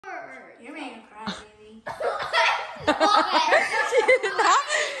You're being a crybaby.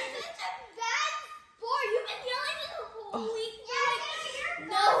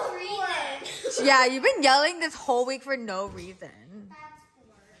 Yeah, you've been yelling this whole week for no reason. That's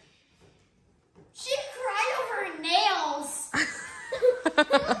poor. She cried over her nails. Who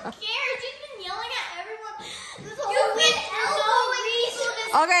cares? She's been yelling at everyone this whole week for no reason.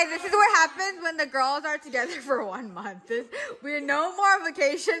 Okay, this is what happens when the girls are together for 1 month. We have no more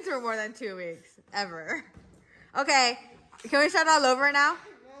vacations for more than 2 weeks. Ever. Okay, can we start all over now?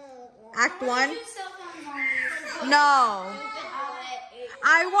 Act 1? No.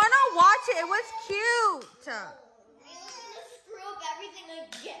 I want to watch it. It was cute. Screw up everything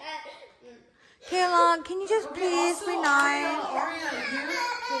again. Kayla, can you just please be nice?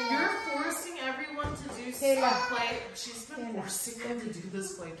 You're forcing everyone to do stuff play. She's been forcing them to do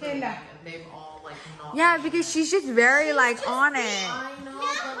this play for a week, and they've all like not. Yeah, because she's just very like on it. I know,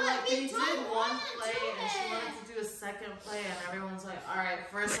 but like they did one play, and she wanted to do a second play, and everyone's like, all right,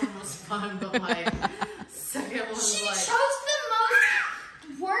 first one was fun, but like second one was like. She chose the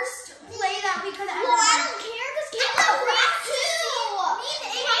most worst play that we could have ever done. I don't care because Kayla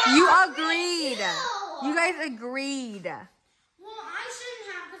You agreed. You guys agreed. Well, I shouldn't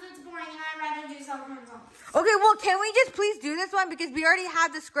have because it's boring and I'd rather do cell phones on. Okay, well, can we just please do this one because we already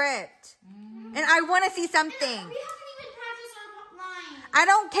have the script, and I want to see something. We haven't even practiced our line. I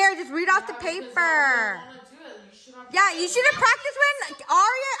don't care. Just read off the paper. Yeah, you should have practiced when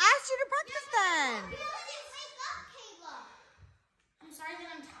Aria asked you to practice then. I'm sorry that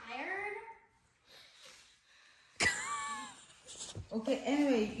I'm tired. Okay,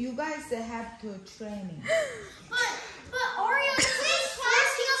 anyway, you guys have to training. But Oreo keeps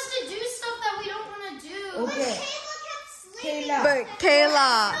forcing us to do stuff that we don't want to do. Okay. Kayla. But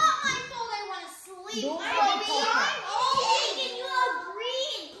Kayla. It's not my fault I want to sleep. Don't I'm talk. and you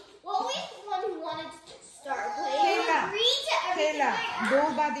agreed. Well, we the one who wanted to start playing. Kayla. You agreed to everything Kayla, I asked.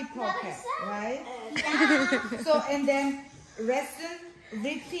 nobody pocket, right? So, and then lesson,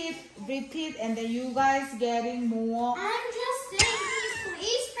 repeat, and then you guys getting more. I'm just saying,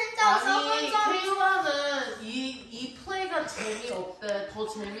 please print out cell phones on me. 케이라는 이 플레이가 재미없대. 더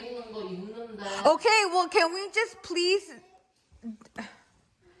재밌는 거 있는데. Okay, well, can we just please,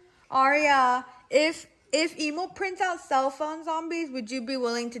 Aria, if Emo prints out cell phone zombies, would you be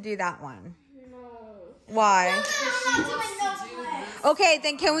willing to do that one? No. Why? I'm not doing no play. Okay,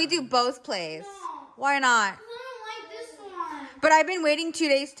 then can we do both plays? No. Why not? I don't like this one. But I've been waiting 2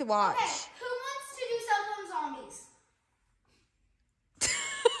 days to watch. Okay, who wants to do cell phone zombies?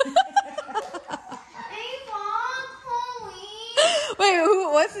 Avon, Chloe. Wait,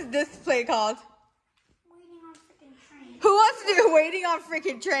 what's this play called? Waiting on freaking train. Who wants to do waiting on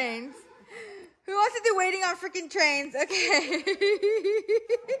freaking trains? Who wants to do waiting on freaking trains? Okay.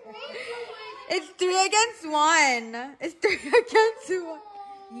 It's 3 against 1. It's 3 against 1.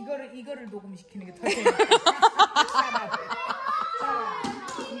 이거를 녹음시키는 게 더 재밌다. 차라리.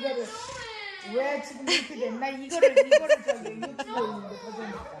 이거를 왜 지금 이렇게 됐나? 이거를 저기 유튜브에 있는 게 더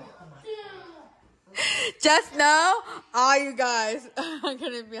재밌다. Just know, all you guys are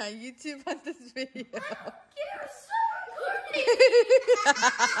gonna be on YouTube on this video.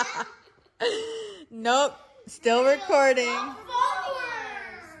 Nope, still recording.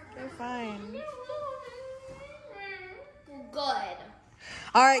 They're fine. Good.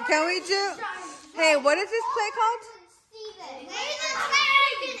 All right, can we do? Hey, what is this play called?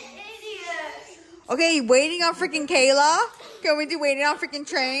 Okay, waiting on freaking Kayla. Can we do waiting on freaking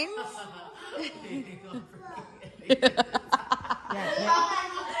trains?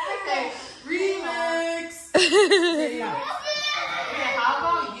 Remix. Kayla, Okay, how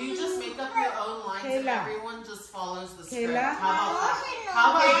about you just make up your own lines and Kayla. everyone just follows the script? Kayla.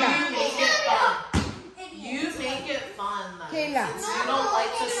 How about you make it fun? You make it fun. Then. Kayla. Since you don't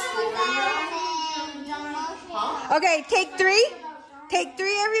like the story. Huh? Okay, take 3. Take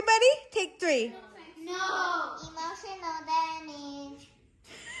 3, everybody. Take 3. No. Emotional damage.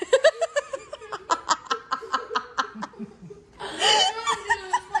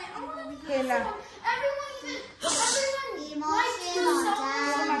 Kayla, Everyone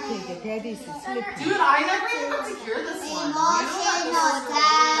조그맣게 얘기해. Daddy is sleeping. Dude, I never even got to hear this one. Emotional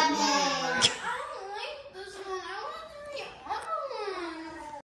damage.